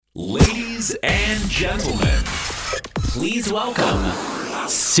Ladies and gentlemen, please welcome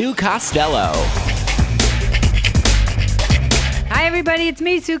Sue Costello. Hi, everybody. It's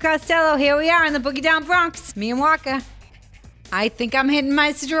me, Sue Costello. Here we are in the Boogie Down Bronx, me and Walker. I think I'm hitting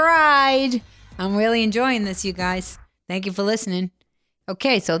my stride. I'm really enjoying this, you guys. Thank you for listening.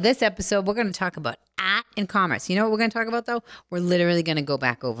 Okay, so this episode, we're going to talk about art and commerce. You know what we're going to talk about, though? We're literally going to go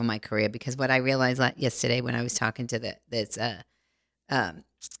back over my career because what I realized yesterday when I was talking to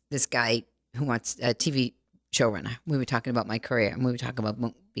this guy who wants a TV showrunner, we were talking about my career and we were talking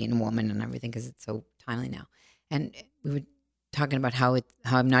about being a woman and everything because it's so timely now. And we were talking about how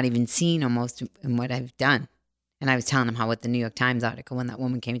I'm not even seen almost in what I've done. And I was telling him how with the New York Times article, when that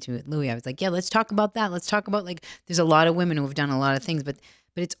woman came to me with Louis, I was like, yeah, let's talk about that. Let's talk about, like, there's a lot of women who have done a lot of things, but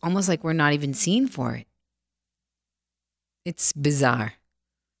it's almost like we're not even seen for it. It's bizarre.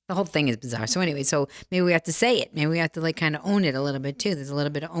 The whole thing is bizarre. So anyway, so maybe we have to say it. Maybe we have to like kind of own it a little bit too. There's a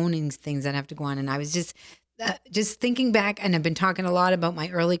little bit of owning things that have to go on. And I was just thinking back, and I've been talking a lot about my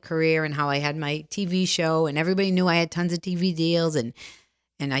early career and how I had my TV show and everybody knew I had tons of TV deals and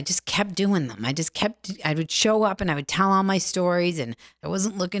I just kept doing them. I would show up and I would tell all my stories and I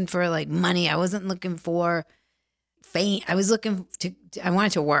wasn't looking for like money. I wasn't looking for fame. I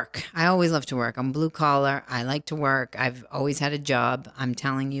wanted to work. I always love to work. I'm blue collar. I like to work. I've always had a job. I'm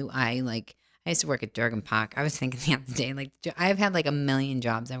telling you, I used to work at Durgan Park. I was thinking the other day, like I've had like a million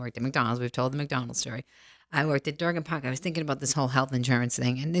jobs. I worked at McDonald's. We've told the McDonald's story. I worked at Durgan Park. I was thinking about this whole health insurance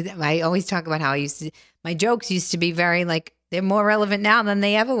thing. And I always talk about how my jokes used to be very like, they're more relevant now than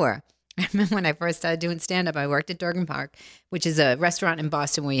they ever were. I remember when I first started doing stand-up, I worked at Durgan Park, which is a restaurant in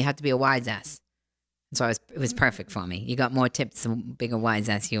Boston where you have to be a wise ass. And so it was perfect for me. You got more tips the bigger wise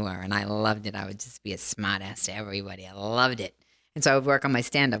ass you are. And I loved it. I would just be a smart ass to everybody. I loved it. And so I would work on my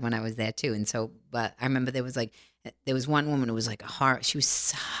stand-up when I was there too. And so, but I remember there was one woman who was like a horror. She was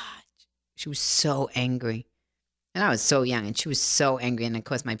so angry. And I was so young and she was so angry. And of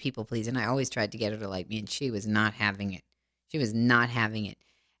course my people please. And I always tried to get her to like me and she was not having it. She was not having it.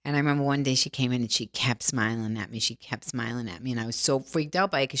 And I remember one day she came in and she kept smiling at me. And I was so freaked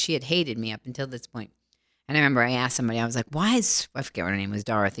out by it because she had hated me up until this point. And I remember I asked somebody, I was like, I forget what her name was,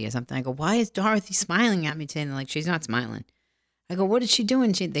 Dorothy or something. I go, why is Dorothy smiling at me today? And they're like, she's not smiling. I go, what is she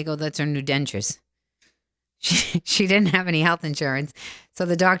doing? They go, that's her new dentures. She didn't have any health insurance. So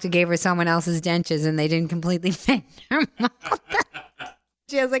the doctor gave her someone else's dentures and they didn't completely fit her mouth.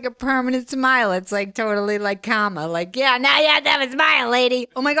 She has like a permanent smile. It's like totally like karma. Like, yeah, now you have to have a smile, lady.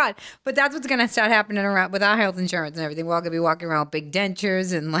 Oh my God. But that's what's going to start happening around with our health insurance and everything. We're all going to be walking around with big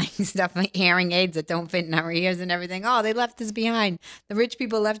dentures and like stuff like hearing aids that don't fit in our ears and everything. Oh, they left this behind. The rich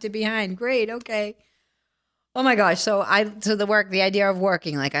people left it behind. Great. Okay. Oh my gosh. So the idea of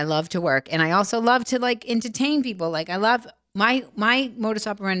working, like I love to work. And I also love to like entertain people. Like I love my modus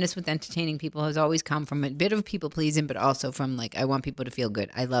operandi with entertaining people has always come from a bit of people pleasing, but also from like, I want people to feel good.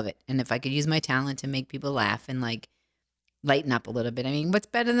 I love it. And if I could use my talent to make people laugh and like lighten up a little bit, I mean, what's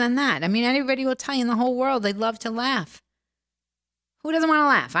better than that? I mean, anybody will tell you in the whole world, they'd love to laugh. Who doesn't want to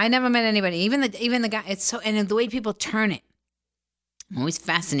laugh? I never met anybody, even the guy, it's so, and the way people turn it. I'm always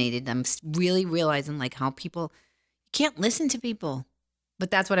fascinated. I'm really realizing like how people, you can't listen to people. But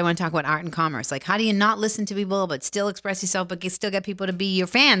that's what I want to talk about, art and commerce. Like, how do you not listen to people but still express yourself but still get people to be your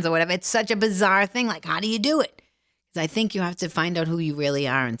fans or whatever? It's such a bizarre thing. Like, how do you do it? Because I think you have to find out who you really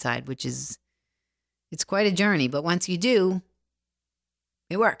are inside, it's quite a journey. But once you do,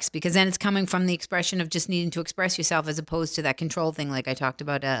 it works. Because then it's coming from the expression of just needing to express yourself as opposed to that control thing like I talked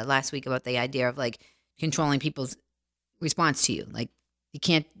about last week about the idea of, like, controlling people's response to you. Like, you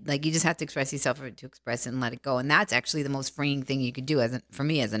can't, like, you just have to express yourself to express it and let it go. And that's actually the most freeing thing you could do for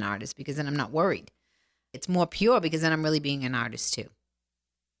me as an artist, because then I'm not worried. It's more pure because then I'm really being an artist too.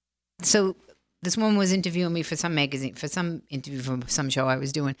 So this woman was interviewing me for some magazine, for some interview from some show I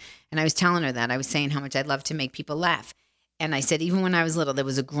was doing. And I was telling her that. I was saying how much I'd love to make people laugh. And I said, even when I was little, there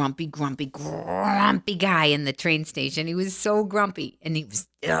was a grumpy guy in the train station. He was so grumpy and he was,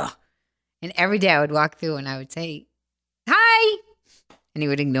 ugh. And every day I would walk through and I would say, hi. And he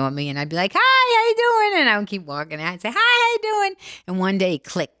would ignore me, and I'd be like, hi, how you doing? And I would keep walking. I'd say, hi, how you doing? And one day he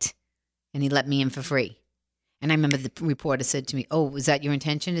clicked, and he let me in for free. And I remember the reporter said to me, oh, was that your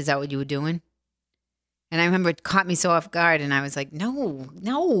intention? Is that what you were doing? And I remember it caught me so off guard, and I was like, no.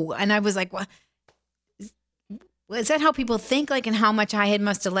 And I was like, what? Is that how people think? Like, and how much I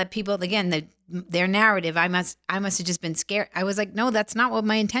must have let people, again, their narrative, I must have just been scared. I was like, no, that's not what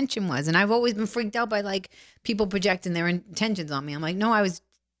my intention was. And I've always been freaked out by like people projecting their intentions on me. I'm like, no,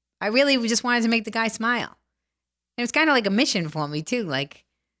 I really just wanted to make the guy smile. And it was kind of like a mission for me too. Like,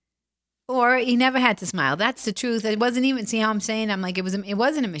 Or he never had to smile. That's the truth. It wasn't even, see how I'm saying? I'm like, it wasn't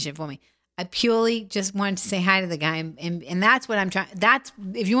a mission for me. I purely just wanted to say hi to the guy. And that's what I'm trying. That's,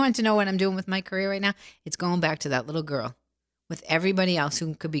 if you want to know what I'm doing with my career right now, it's going back to that little girl with everybody else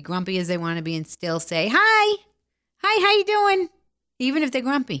who could be grumpy as they want to be and still say, hi, how you doing? Even if they're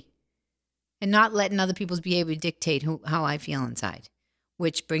grumpy. And not letting other people's behavior dictate how I feel inside.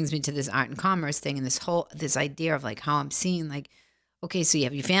 Which brings me to this art and commerce thing and this idea of like how I'm seeing, like, okay, so you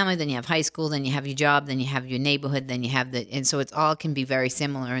have your family, then you have high school, then you have your job, then you have your neighborhood, then you have and so it's all can be very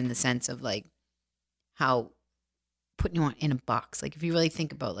similar in the sense of like how putting you in a box. Like if you really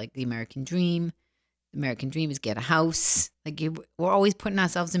think about like the American dream is get a house. Like we're always putting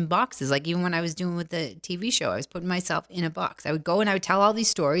ourselves in boxes. Like even when I was doing with the TV show, I was putting myself in a box. I would go and I would tell all these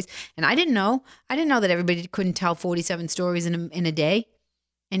stories, and I didn't know that everybody couldn't tell 47 stories in a day.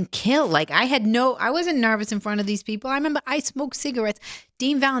 And kill. Like I wasn't nervous in front of these people. I remember I smoked cigarettes.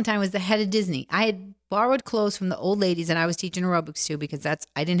 Dean Valentine was the head of Disney. I had borrowed clothes from the old ladies and I was teaching aerobics too because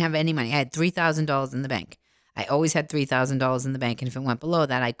I didn't have any money. I had $3,000 in the bank. I always had $3,000 in the bank. And if it went below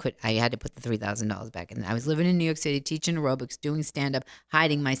that, I had to put the $3,000 back. And I was living in New York City, teaching aerobics, doing stand-up,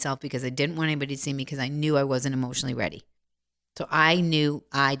 hiding myself because I didn't want anybody to see me because I knew I wasn't emotionally ready. So I knew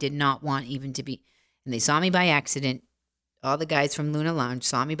I did not want even to be, and they saw me by accident. All the guys from Luna Lounge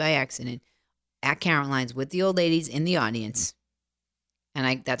saw me by accident at Caroline's with the old ladies in the audience.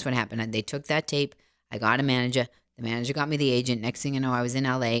 And that's what happened. They took that tape. I got a manager. The manager got me the agent. Next thing you know, I was in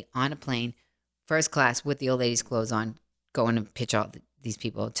LA on a plane, first class with the old ladies' clothes on, going to pitch all these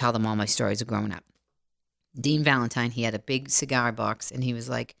people, tell them all my stories of growing up. Dean Valentine, he had a big cigar box, and he was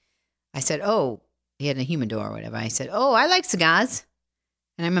like, I said, oh, he had a humidor or whatever. I said, oh, I like cigars.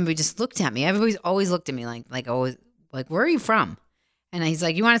 And I remember he just looked at me. Everybody's always looked at me like always. Like, where are you from? And he's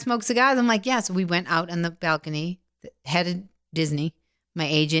like, you want to smoke cigars? I'm like, yeah. So we went out on the balcony, headed Disney, my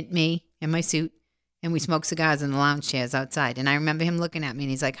agent, me, and my suit, and we smoked cigars in the lounge chairs outside. And I remember him looking at me,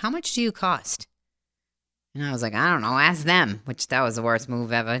 and he's like, how much do you cost? And I was like, I don't know, ask them, which that was the worst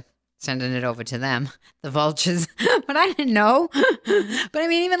move ever, sending it over to them, the vultures. But I didn't know. But I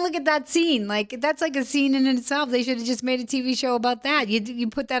mean, even look at that scene. Like, that's like a scene in itself. They should have just made a TV show about that. You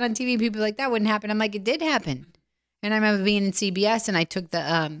put that on TV, people are like, that wouldn't happen. I'm like, it did happen. And I remember being in CBS, and I took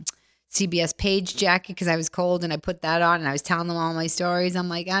the CBS page jacket because I was cold, and I put that on, and I was telling them all my stories. I'm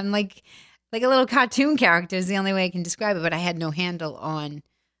like a little cartoon character is the only way I can describe it. But I had no handle on.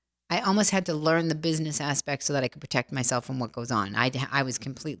 I almost had to learn the business aspect so that I could protect myself from what goes on. I was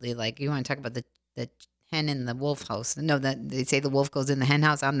completely like, you want to talk about the hen in the wolf house? No, that they say the wolf goes in the hen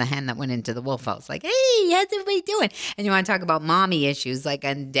house. I'm the hen that went into the wolf house. Like, hey, how's everybody doing? And you want to talk about mommy issues, like,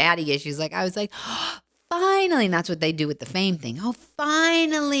 and daddy issues? Like, I was like. Finally, and that's what they do with the fame thing. Oh,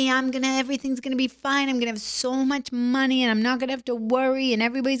 finally, everything's going to be fine. I'm going to have so much money and I'm not going to have to worry and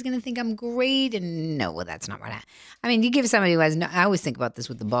everybody's going to think I'm great. And no, well, that's not what I mean, you give somebody who has no, I always think about this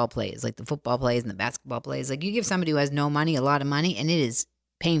with the ball players, like the football players and the basketball players. Like you give somebody who has no money, a lot of money, and it is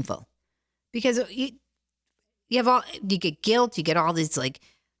painful because you get guilt, you get all this like,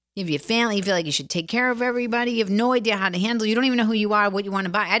 you have your family, you feel like you should take care of everybody. You have no idea how to handle. You don't even know who you are, what you want to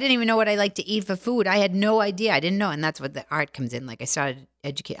buy. I didn't even know what I like to eat for food. I had no idea. I didn't know. And that's what the art comes in. Like I started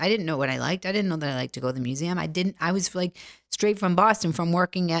educate. I didn't know what I liked. I didn't know that I liked to go to the museum. I was like straight from Boston from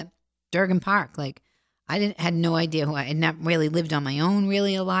working at Durgan Park. Like had no idea who I had not really lived on my own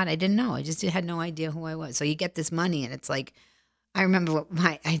really a lot. I didn't know. I just had no idea who I was. So you get this money and it's like, I remember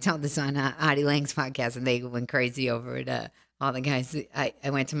I told this on Artie Lang's podcast and they went crazy over it. All the guys, I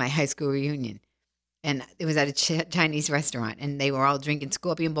went to my high school reunion and it was at a Chinese restaurant and they were all drinking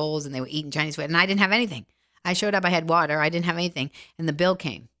scorpion bowls and they were eating Chinese food and I didn't have anything. I showed up, I had water, I didn't have anything and the bill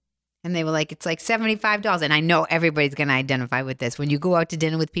came and they were like, it's like $75. And I know everybody's going to identify with this. When you go out to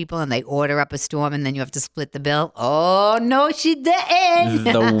dinner with people and they order up a storm and then you have to split the bill. Oh, no, she didn't.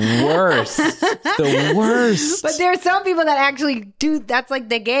 The worst. The worst. But there are some people that actually do. That's like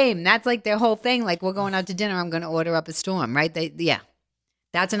their game. That's like their whole thing. Like we're going out to dinner. I'm going to order up a storm, right? Yeah.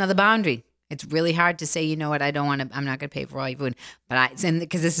 That's another boundary. It's really hard to say, you know what, I don't want to, I'm not going to pay for all your food. But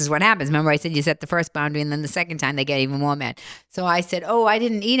because this is what happens. Remember I said you set the first boundary and then the second time they get even more mad. So I said, oh, I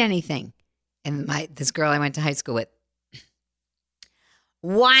didn't eat anything. And this girl I went to high school with,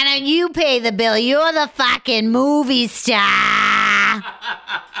 why don't you pay the bill? You're the fucking movie star.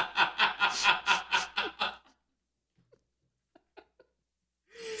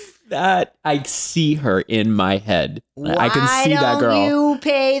 That I see her in my head. I can see that girl. Why don't you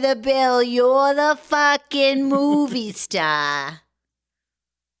pay the bill? You're the fucking movie star.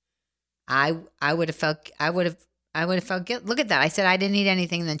 I would have felt guilt. Look at that. I said I didn't eat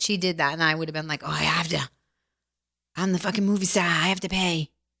anything, and then she did that, and I would have been like, oh, I have to. I'm the fucking movie star. I have to pay.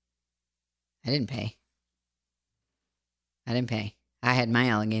 I didn't pay. I had my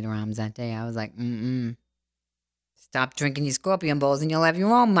alligator arms that day. I was like, stop drinking your Scorpion Bowls and you'll have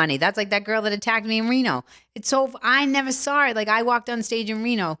your own money. That's like that girl that attacked me in Reno. I never saw it. Like, I walked on stage in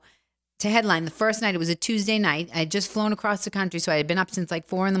Reno to headline the first night. It was a Tuesday night. I had just flown across the country, so I had been up since like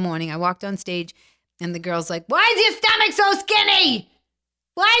 4 a.m. I walked on stage, and the girl's like, "Why is your stomach so skinny?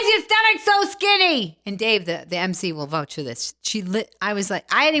 Why is your stomach so skinny?" And Dave, the MC, will vouch for this. I was like,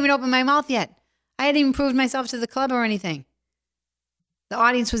 I hadn't even opened my mouth yet. I hadn't even proved myself to the club or anything. The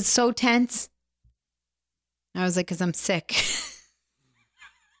audience was so tense. I was like, because I'm sick.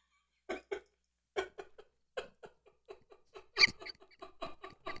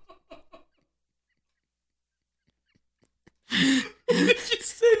 What did you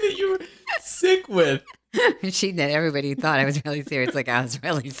say that you were sick with? She did. Everybody thought I was really serious. Like, I was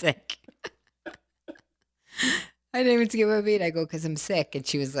really sick. I didn't even skip a beat. I go, because I'm sick. And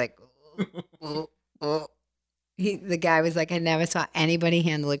she was like, oh. The guy was like, I never saw anybody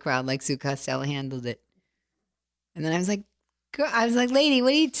handle a crowd like Sue Costello handled it. And then I was like, lady,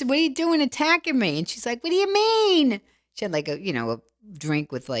 what are you doing attacking me? And she's like, what do you mean? She had like a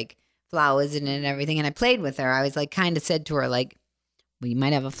drink with like flowers in it and everything. And I played with her. I was like, kind of said to her, like, well, you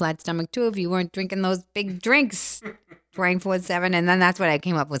might have a flat stomach too if you weren't drinking those big drinks 24/7. And then that's what I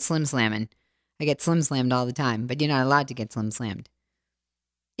came up with, slim slamming. I get slim slammed all the time, but you're not allowed to get slim slammed.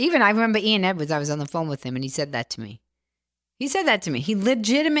 Even I remember Ian Edwards, I was on the phone with him and he said that to me. He's an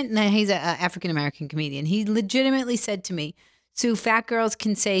African-American comedian. He legitimately said to me, Sue, fat girls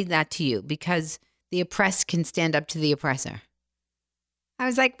can say that to you because the oppressed can stand up to the oppressor. I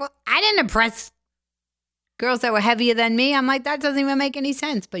was like, well, I didn't oppress girls that were heavier than me. I'm like, that doesn't even make any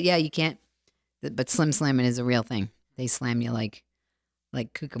sense. But yeah, you can't. But slim slamming is a real thing. They slam you like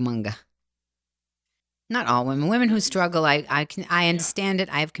Cucamonga. Not all women. Women who struggle, I understand it.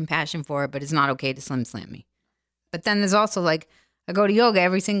 I have compassion for it, but it's not okay to slim slam me. But then there's also like, I go to yoga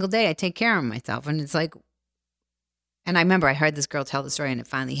every single day. I take care of myself. And it's like, and I remember I heard this girl tell the story and it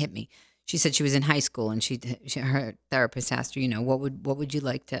finally hit me. She said she was in high school and her therapist asked her, what would you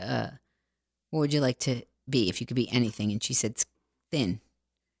like to be if you could be anything? And she said, thin.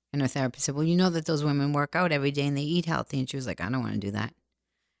 And her therapist said, well, you know that those women work out every day and they eat healthy. And she was like, I don't want to do that.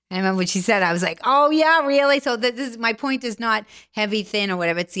 And I remember what she said. I was like, oh, yeah, really? So my point is not heavy, thin, or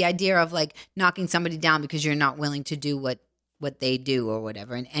whatever. It's the idea of like knocking somebody down because you're not willing to do what they do or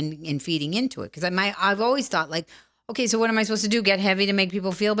whatever and feeding into it. Because I've always thought like, okay, so what am I supposed to do? Get heavy to make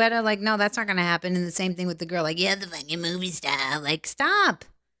people feel better? Like, no, that's not going to happen. And the same thing with the girl. Like, yeah, the fucking movie star. Like, stop.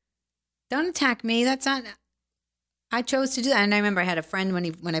 Don't attack me. That's not... I chose to do that. And I remember I had a friend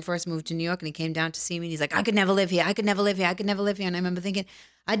when I first moved to New York and he came down to see me and he's like, I could never live here. I could never live here. I could never live here. And I remember thinking,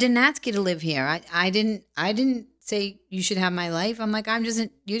 I didn't ask you to live here. I didn't say you should have my life. I'm like,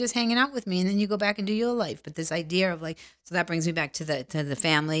 you're just hanging out with me and then you go back and do your life. But this idea of like, so that brings me back to the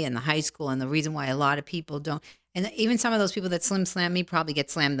family and the high school and the reason why a lot of people don't, and even some of those people that slim slam me probably get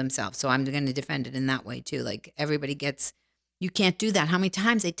slammed themselves. So I'm going to defend it in that way too. Like everybody gets, you can't do that. How many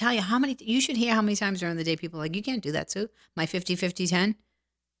times they tell you you should hear how many times during the day people are like, you can't do that, Sue. My 50-50-10.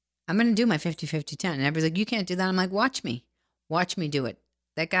 I'm going to do my 50-50-10. And everybody's like, you can't do that. I'm like, watch me do it.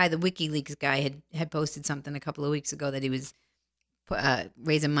 That guy, the WikiLeaks guy had posted something a couple of weeks ago that he was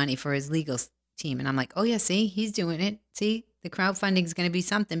raising money for his legal team. And I'm like, oh yeah, see, he's doing it. See, the crowdfunding is going to be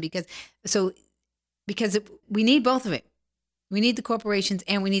something because we need both of it. We need the corporations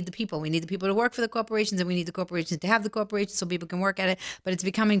and we need the people. We need the people to work for the corporations and we need the corporations to have the corporations so people can work at it. But it's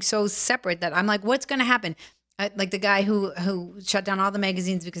becoming so separate that I'm like, what's going to happen? Like the guy who shut down all the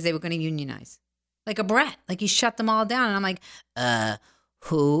magazines because they were going to unionize. Like a brat. Like he shut them all down. And I'm like,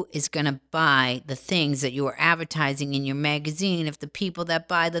 who is going to buy the things that you are advertising in your magazine if the people that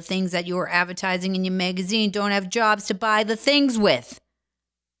buy the things that you are advertising in your magazine don't have jobs to buy the things with?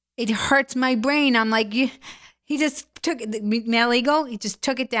 It hurts my brain. I'm like, he just took male ego. He just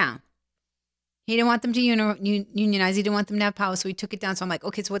took it down. He didn't want them to unionize. He didn't want them to have power, so he took it down. So I'm like,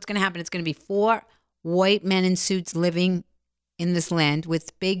 okay, so what's going to happen? It's going to be 4 white men in suits living in this land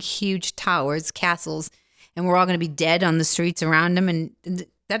with big, huge towers, castles, and we're all going to be dead on the streets around them. And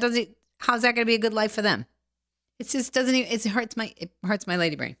how's that going to be a good life for them? It just doesn't even, it hurts my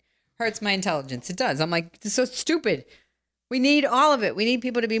lady brain, hurts my intelligence. It does. I'm like, it's so stupid. We need all of it. We need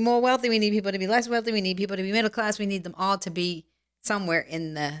people to be more wealthy. We need people to be less wealthy. We need people to be middle class. We need them all to be somewhere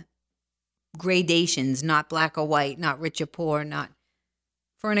in the gradations, not black or white, not rich or poor, not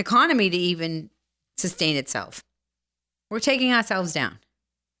for an economy to even sustain itself. We're taking ourselves down.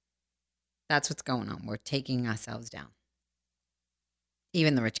 That's what's going on. We're taking ourselves down.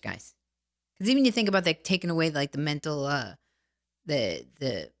 Even the rich guys. Because even you think about like taking away like the mental, the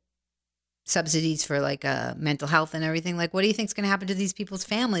subsidies for like mental health and everything. Like, what do you think's going to happen to these people's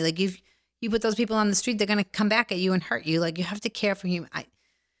family? Like, if you put those people on the street, they're going to come back at you and hurt you. Like, you have to care for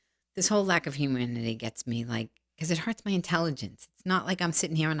this whole lack of humanity gets me, like, because it hurts my intelligence. It's not like I'm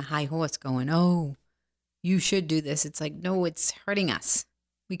sitting here on a high horse going, oh, you should do this. It's like, no, it's hurting us.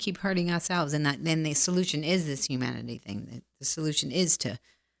 We keep hurting ourselves. And then the solution is this humanity thing. The solution is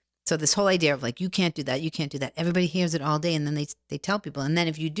so this whole idea of like, you can't do that. You can't do that. Everybody hears it all day. And then they tell people. And then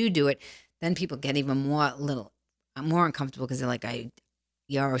if you do it, then people get even more uncomfortable because they're like,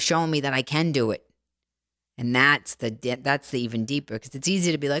 you're showing me that I can do it. And that's the even deeper, because it's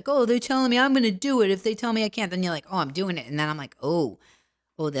easy to be like, oh, they're telling me I'm going to do it. If they tell me I can't, then you're like, oh, I'm doing it. And then I'm like, oh,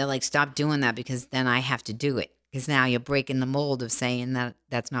 they're like, stop doing that because then I have to do it. Because now you're breaking the mold of saying that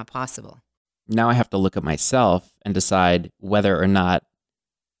that's not possible. Now I have to look at myself and decide whether or not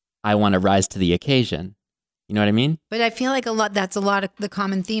I want to rise to the occasion. You know what I mean? But I feel like that's a lot of the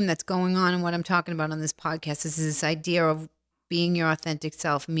common theme that's going on, and what I'm talking about on this podcast is this idea of being your authentic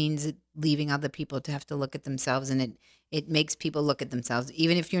self means leaving other people to have to look at themselves, and it makes people look at themselves.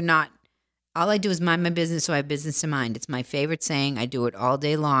 Even if you're not, all I do is mind my business, so I have business in mind. It's my favorite saying. I do it all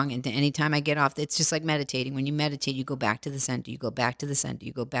day long, and anytime I get off, it's just like meditating. When you meditate, you go back to the center. You go back to the center.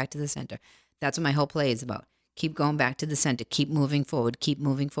 You go back to the center. That's what my whole play is about. Keep going back to the center. Keep moving forward. Keep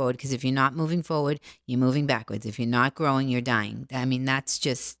moving forward. Because if you're not moving forward, you're moving backwards. If you're not growing, you're dying. I mean, that's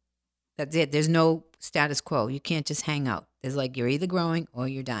it. There's no status quo. You can't just hang out. There's like, you're either growing or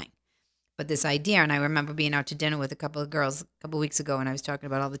you're dying. But this idea, and I remember being out to dinner with a couple of girls a couple of weeks ago, and I was talking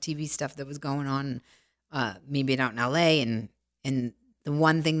about all the TV stuff that was going on, me being out in LA, and the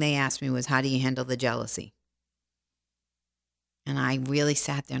one thing they asked me was, how do you handle the jealousy? And I really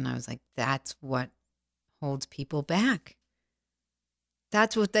sat there and I was like, that's what holds people back.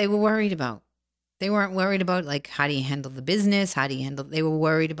 That's what they were worried about. They weren't worried about like, how do you handle the business? They were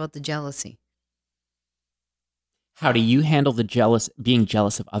worried about the jealousy. How do you handle being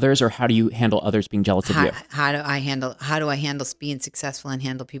jealous of others, or how do you handle others being jealous of you? How do I handle being successful and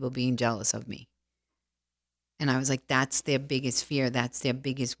handle people being jealous of me? And I was like, that's their biggest fear. That's their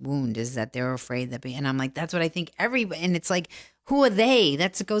biggest wound, is that they're afraid and I'm like, that's what I think everybody, and it's like, who are they?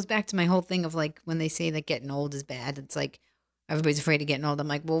 It goes back to my whole thing of like, when they say that getting old is bad, it's like, everybody's afraid of getting old. I'm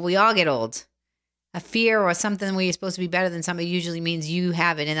like, well, we all get old. A fear or something where you're supposed to be better than somebody usually means you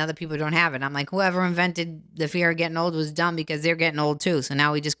have it and other people don't have it. I'm like, whoever invented the fear of getting old was dumb, because they're getting old too. So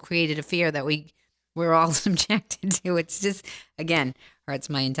now we just created a fear that we're all subjected to. It's just, again, hurts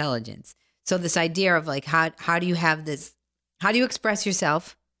my intelligence. So this idea of like, how do you have this, how do you express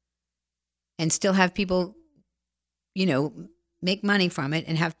yourself and still have people, make money from it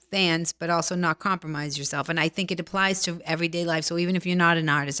and have fans, but also not compromise yourself? And I think it applies to everyday life. So even if you're not an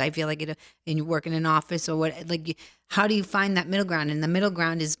artist, I feel like and you work in an office or what, like, how do you find that middle ground? And the middle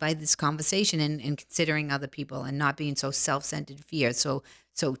ground is by this conversation and considering other people and not being so self-centered fear. So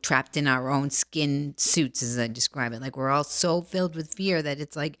trapped in our own skin suits, as I describe it. Like, we're all so filled with fear that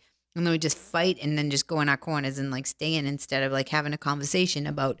it's like, and then we just fight and then just go in our corners and like stay in, instead of like having a conversation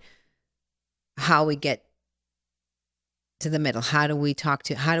about how we get to the middle. How do we talk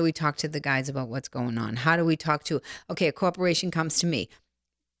to the guys about what's going on? How do we talk to, okay, a corporation comes to me.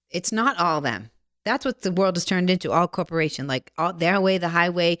 It's not all them. That's what the world has turned into, all corporation, like all their way, the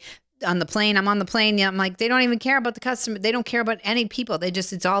highway. On the plane, I'm on the plane. Yeah, I'm like, they don't even care about the customer. They don't care about any people.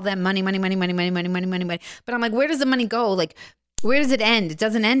 It's all them, money. But I'm like, where does the money go? Like, where does it end? It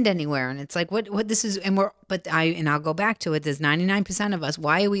doesn't end anywhere. And it's like, what this is, and I'll go back to it. There's 99% of us.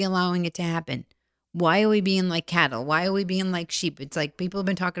 Why are we allowing it to happen? Why are we being like cattle? Why are we being like sheep? It's like, people have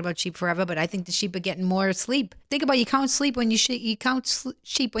been talking about sheep forever, but I think the sheep are getting more sleep. Think about, you count sleep when you count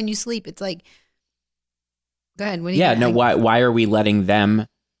sheep when you sleep. It's like, go ahead. Why are we letting them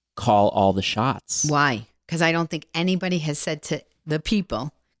call all the shots? Why? Because I don't think anybody has said to the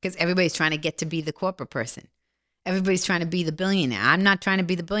people, because everybody's trying to get to be the corporate person. Everybody's trying to be the billionaire. I'm not trying to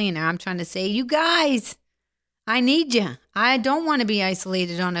be the billionaire. I'm trying to say, you guys, I need you. I don't want to be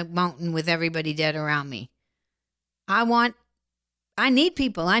isolated on a mountain with everybody dead around me. I need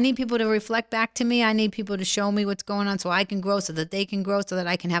people. I need people to reflect back to me. I need people to show me what's going on so I can grow, so that they can grow, so that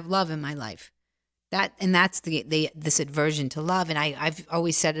I can have love in my life. That's this aversion to love. And I've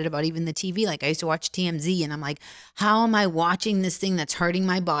always said it about even the TV. Like, I used to watch TMZ and I'm like, how am I watching this thing that's hurting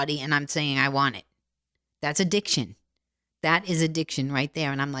my body and I'm saying I want it? That's addiction. That is addiction right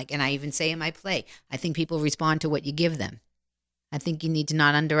there. And I'm like, and I even say in my play, I think people respond to what you give them. I think you need to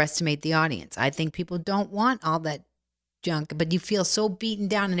not underestimate the audience. I think people don't want all that junk, but you feel so beaten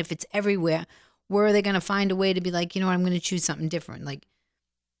down. And if it's everywhere, where are they going to find a way to be like, I'm going to choose something different? Like,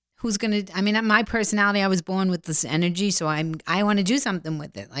 who's going to, I mean, my personality, I was born with this energy. So I want to do something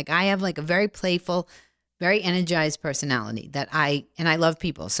with it. Like I have like a very playful, very energized personality and I love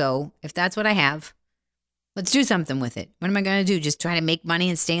people. So if that's what I have, let's do something with it. What am I going to do? Just try to make money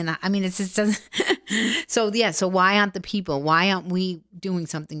and stay in that? I mean, it's just doesn't. So yeah. So why aren't the people? Why aren't we doing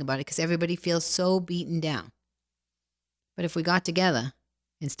something about it? Because everybody feels so beaten down. But if we got together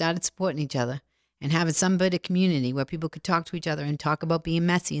and started supporting each other and having some bit of community where people could talk to each other and talk about being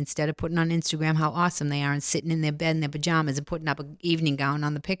messy instead of putting on Instagram how awesome they are and sitting in their bed in their pajamas and putting up an evening gown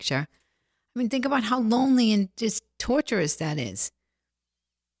on the picture. I mean, think about how lonely and just torturous that is.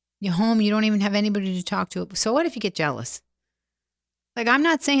 You're home, you don't even have anybody to talk to. So what if you get jealous? Like, I'm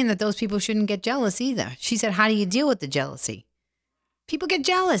not saying that those people shouldn't get jealous either. She said, how do you deal with the jealousy? People get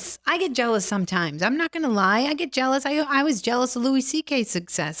jealous. I get jealous sometimes. I'm not going to lie. I get jealous. I was jealous of Louis C.K.'s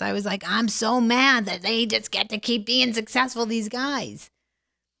success. I was like, I'm so mad that they just get to keep being successful, these guys.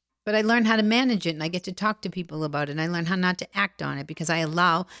 But I learned how to manage it, and I get to talk to people about it, and I learned how not to act on it because I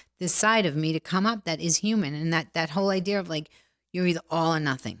allow this side of me to come up that is human. And that whole idea of like, you're either all or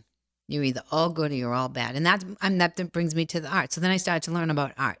nothing. You're either all good or you're all bad. And that brings me to the art. So then I started to learn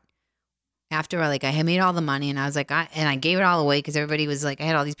about art. After I had made all the money and I was like, I gave it all away because everybody was like, I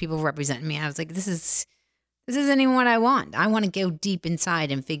had all these people representing me. I was like, this isn't even what I want. I want to go deep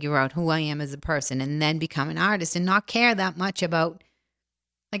inside and figure out who I am as a person and then become an artist and not care that much about,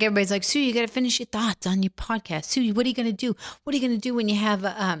 like everybody's like, Sue, you got to finish your thoughts on your podcast. Sue, what are you going to do? What are you going to do when you have,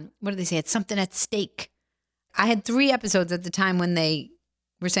 what do they say? It's something at stake. I had 3 episodes at the time when they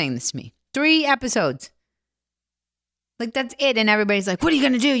were saying this to me. 3 episodes. Like, that's it. And everybody's like, what are you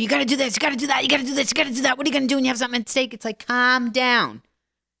going to do? You got to do this. You got to do that. You got to do this. You got to do that. What are you going to do when you have something at stake? It's like, calm down.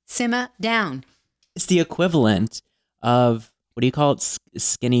 Simmer down. It's the equivalent of, what do you call it?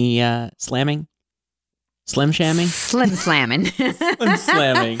 Skinny slamming? Slim shamming? Slim slamming. Slim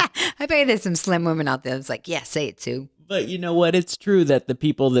slamming. I bet there's some slim women out there that's like, yeah, say it, Sue. But you know what? It's true that the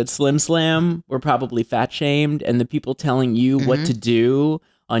people that slim slam were probably fat shamed, and the people telling you what to do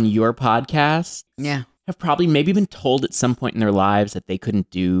on your podcast have probably maybe been told at some point in their lives that they couldn't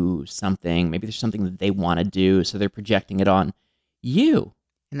do something. Maybe there's something that they want to do, so they're projecting it on you.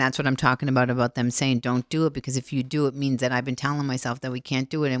 And that's what I'm talking about them saying, don't do it, because if you do it means that I've been telling myself that we can't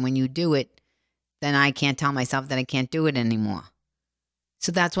do it. And when you do it, then I can't tell myself that I can't do it anymore.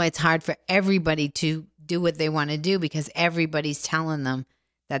 So that's why it's hard for everybody to do what they want to do, because everybody's telling them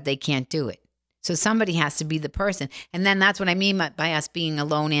that they can't do it. So somebody has to be the person. And then that's what I mean by us being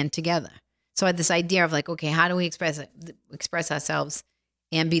alone and together. So I had this idea of like, okay, how do we express ourselves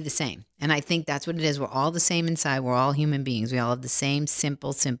and be the same? And I think that's what it is. We're all the same inside. We're all human beings. We all have the same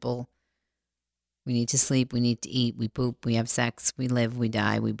simple, we need to sleep, we need to eat, we poop, we have sex, we live, we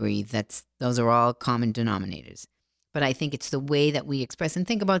die, we breathe. Those are all common denominators. But I think it's the way that we express and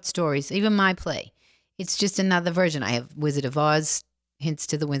think about stories. Even my play, it's just another version. I have Wizard of Oz, hints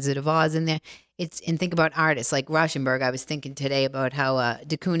to the Wizard of Oz in there. And think about artists like Rauschenberg. I was thinking today about how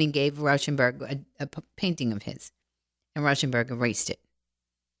de Kooning gave Rauschenberg a painting of his, and Rauschenberg erased it.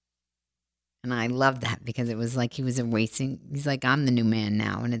 And I love that because it was like he was erasing. He's like, I'm the new man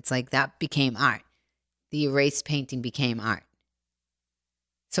now. And it's like that became art. The erased painting became art.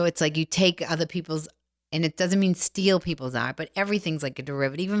 So it's like you take other people's, and it doesn't mean steal people's art, but everything's like a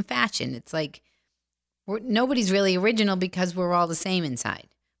derivative, even fashion. It's like nobody's really original because we're all the same inside.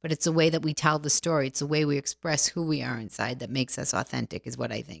 But it's the way that we tell the story. It's the way we express who we are inside that makes us authentic, is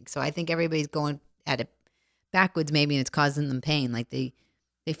what I think. So I think everybody's going at it backwards maybe, and it's causing them pain. Like they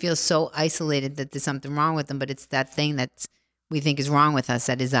feel so isolated that there's something wrong with them, but it's that thing that we think is wrong with us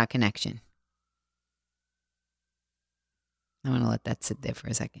that is our connection. I want to let that sit there for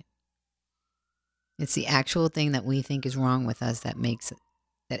a second. It's the actual thing that we think is wrong with us that makes it,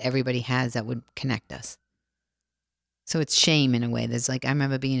 that everybody has, that would connect us. So it's shame in a way. There's like, I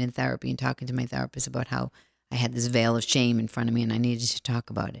remember being in therapy and talking to my therapist about how I had this veil of shame in front of me and I needed to talk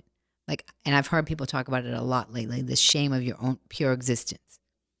about it. Like, and I've heard people talk about it a lot lately, the shame of your own pure existence.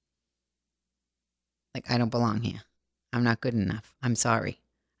 Like, I don't belong here. I'm not good enough. I'm sorry.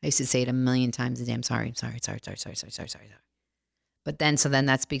 I used to say it a million times a day. I'm sorry. I'm sorry. Sorry. But then, so then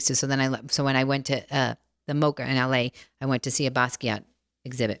that speaks to, so when I went to the MoCA in LA, I went to see a Basquiat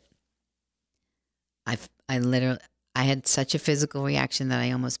exhibit. I had such a physical reaction that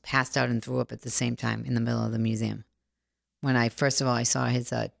I almost passed out and threw up at the same time in the middle of the museum. When I saw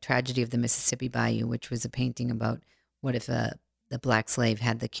his Tragedy of the Mississippi Bayou, which was a painting about what if the black slave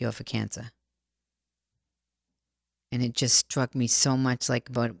had the cure for cancer. And it just struck me so much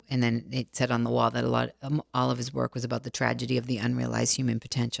and then it said on the wall that all of his work was about the tragedy of the unrealized human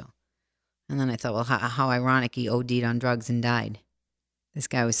potential. And then I thought, well, how ironic, he OD'd on drugs and died. This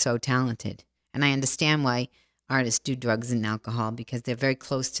guy was so talented. And I understand why artists do drugs and alcohol, because they're very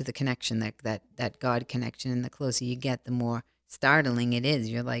close to the connection, that God connection. And the closer you get, the more startling it is.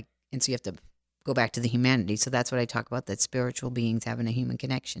 You're like, and so you have to go back to the humanity. So that's what I talk about, that spiritual beings having a human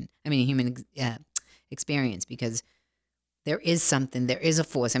connection. I mean, a human experience, because there is something, there is a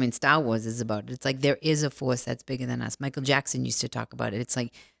force. I mean, Star Wars is about it. It's like there is a force that's bigger than us. Michael Jackson used to talk about it. It's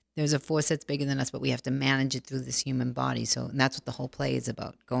like there's a force that's bigger than us, but we have to manage it through this human body. So, and that's what the whole play is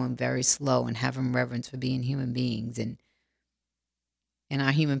about, going very slow and having reverence for being human beings and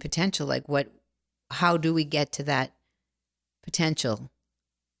our human potential. Like how do we get to that potential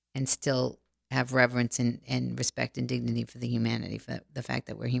and still have reverence and respect and dignity for the humanity, for the fact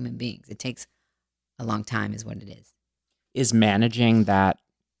that we're human beings? It takes a long time is what it is. Is managing that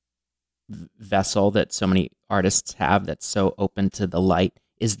vessel that so many artists have that's so open to the light,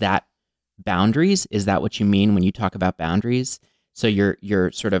 is that boundaries? Is that what you mean when you talk about boundaries? So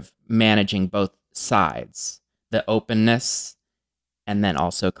you're sort of managing both sides, the openness and then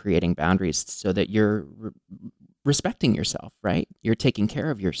also creating boundaries so that you're respecting yourself, right? You're taking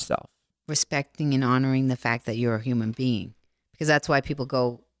care of yourself. Respecting and honoring the fact that you're a human being, because that's why people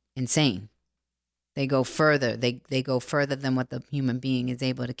go insane. They go further. They go further than what the human being is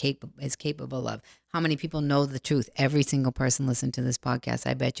capable of. How many people know the truth? Every single person listening to this podcast,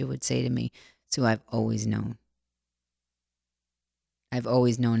 I bet you would say to me, Sue, I've always known. I've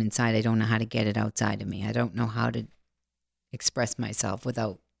always known inside. I don't know how to get it outside of me. I don't know how to express myself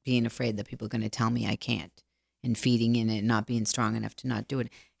without being afraid that people are going to tell me I can't, and feeding in it and not being strong enough to not do it.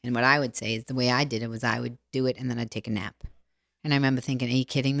 And what I would say is the way I did it was I would do it and then I'd take a nap. And I remember thinking, are you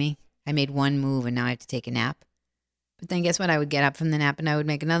kidding me? I made one move and now I have to take a nap. But then guess what? I would get up from the nap and I would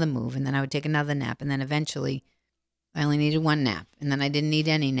make another move, and then I would take another nap. And then eventually I only needed one nap, and then I didn't need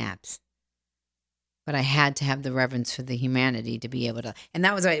any naps. But I had to have the reverence for the humanity to be able to. And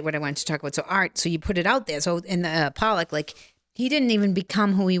that was what I wanted to talk about. So art, so you put it out there. So in Pollock, like, he didn't even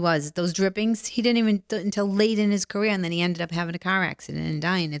become who he was. Those drippings, he didn't even until late in his career. And then he ended up having a car accident and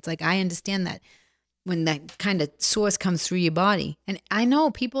dying. It's like, I understand that when that kind of source comes through your body. And I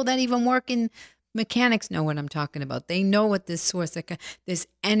know people that even work in mechanics know what I'm talking about. They know what this source, this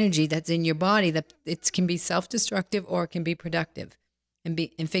energy that's in your body, that it can be self-destructive or it can be productive.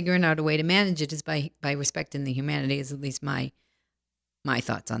 And figuring out a way to manage it is by respecting the humanity, is at least my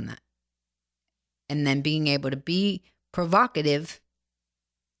thoughts on that. And then being able to be provocative,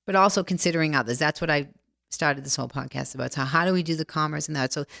 but also considering others. That's what I started this whole podcast about. So how do we do the commerce and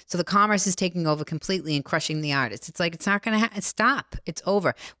that? So the commerce is taking over completely and crushing the artist. It's like, it's not going to stop. It's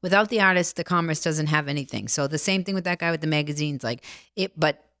over. Without the artist, the commerce doesn't have anything. So the same thing with that guy with the magazines, like it,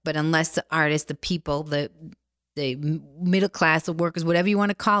 but unless the artist, the people, the middle class, the workers, whatever you want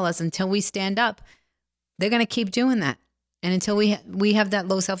to call us, until we stand up, they're going to keep doing that. And until we have that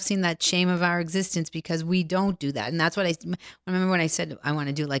low self-esteem, that shame of our existence, because we don't do that. And that's what I remember when I said I want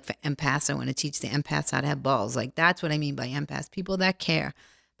to do, like, for empaths, I want to teach the empaths how to have balls. Like, that's what I mean by empaths. People that care,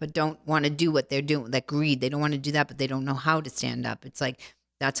 but don't want to do what they're doing, that greed. They don't want to do that, but they don't know how to stand up. It's like,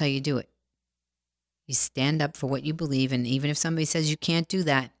 that's how you do it. You stand up for what you believe. And even if somebody says you can't do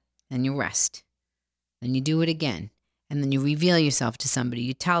that, then you rest. Then you do it again. And then you reveal yourself to somebody.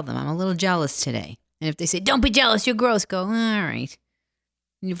 You tell them, I'm a little jealous today. And if they say, don't be jealous, you're gross, go, all right.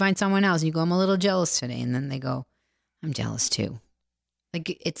 And you find someone else and you go, I'm a little jealous today. And then they go, I'm jealous too.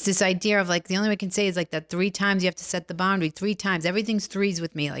 Like, it's this idea of, like, the only way I can say is, like, that 3 times you have to set the boundary. 3 times. Everything's 3s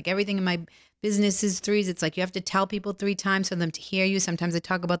with me. Like, everything in my business is 3s. It's like you have to tell people 3 times for them to hear you. Sometimes I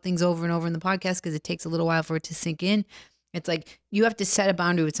talk about things over and over in the podcast because it takes a little while for it to sink in. It's like you have to set a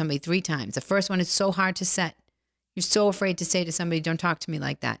boundary with somebody 3 times. The first one is so hard to set. You're so afraid to say to somebody, don't talk to me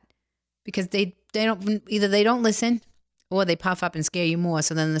like that. Because they don't listen, or they puff up and scare you more.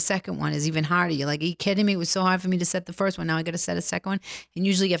 So then the second one is even harder. You're like, are you kidding me? It was so hard for me to set the first one. Now I got to set a second one. And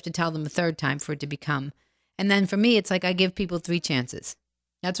usually you have to tell them a 3rd time for it to become. And then for me, it's like I give people 3 chances.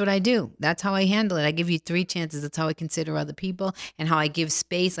 That's what I do. That's how I handle it. I give you 3 chances. That's how I consider other people, and how I give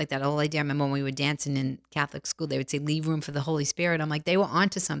space, like that whole idea. I remember when we were dancing in Catholic school, they would say, leave room for the Holy Spirit. I'm like, they were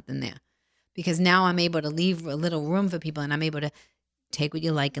onto something there, because now I'm able to leave a little room for people, and I'm able to take what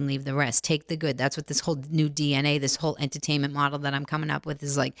you like and leave the rest. Take the good. That's what this whole new DNA, this whole entertainment model that I'm coming up with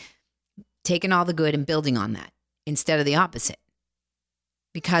is, like, taking all the good and building on that instead of the opposite.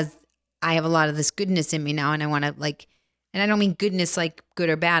 Because I have a lot of this goodness in me now, and I want to, like, and I don't mean goodness like good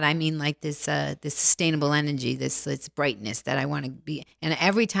or bad. I mean like this sustainable energy, this brightness that I want to be. And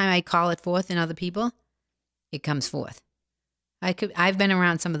every time I call it forth in other people, it comes forth. I've been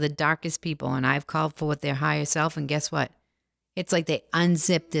around some of the darkest people, and I've called forth their higher self, and guess what? It's like they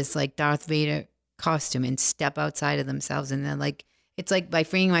unzip this, like, Darth Vader costume and step outside of themselves, and they're like, It's like by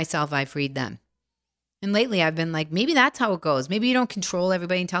freeing myself, I freed them. And lately I've been like, maybe that's how it goes. Maybe you don't control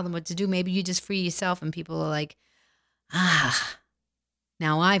everybody and tell them what to do. Maybe you just free yourself and people are like,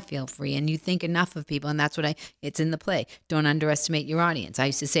 now I feel free. And you think enough of people. And that's what it's in the play. Don't underestimate your audience. I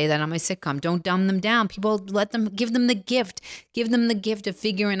used to say that on my sitcom. Don't dumb them down. People, give them the gift. Give them the gift of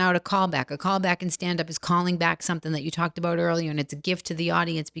figuring out a callback. A callback in stand-up is calling back something that you talked about earlier. And it's a gift to the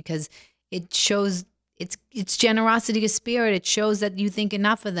audience because it shows it's generosity of spirit. It shows that you think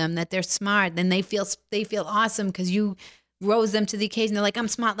enough of them, that they're smart. Then they feel awesome because you rose them to the occasion. They're like, I'm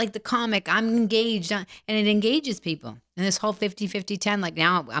smart like the comic. I'm engaged. And it engages people. And this whole 50-50-10, like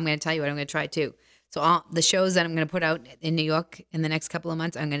now I'm going to tell you what I'm going to try too. So all the shows that I'm going to put out in New York in the next couple of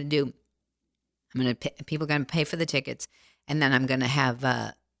months, people are going to pay for the tickets. And then I'm going to have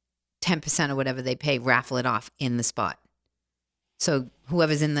 10% of whatever they pay, raffle it off in the spot. So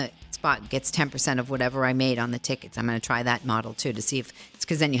whoever's in the spot gets 10% of whatever I made on the tickets. I'm going to try that model too to see if it's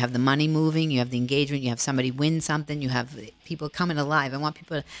because then you have the money moving, you have the engagement, you have somebody win something, you have people coming alive. I want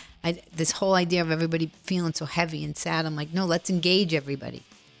people this whole idea of everybody feeling so heavy and sad. I'm like, no, let's engage everybody.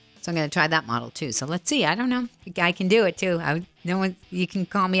 So I'm going to try that model too. So let's see. I don't know. I can do it too. You can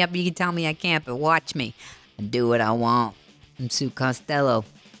call me up, you can tell me I can't, but watch me. I do what I want. I'm Sue Costello.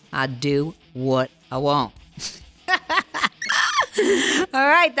 I do what I want. All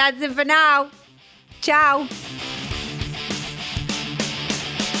right, that's it for now. Ciao.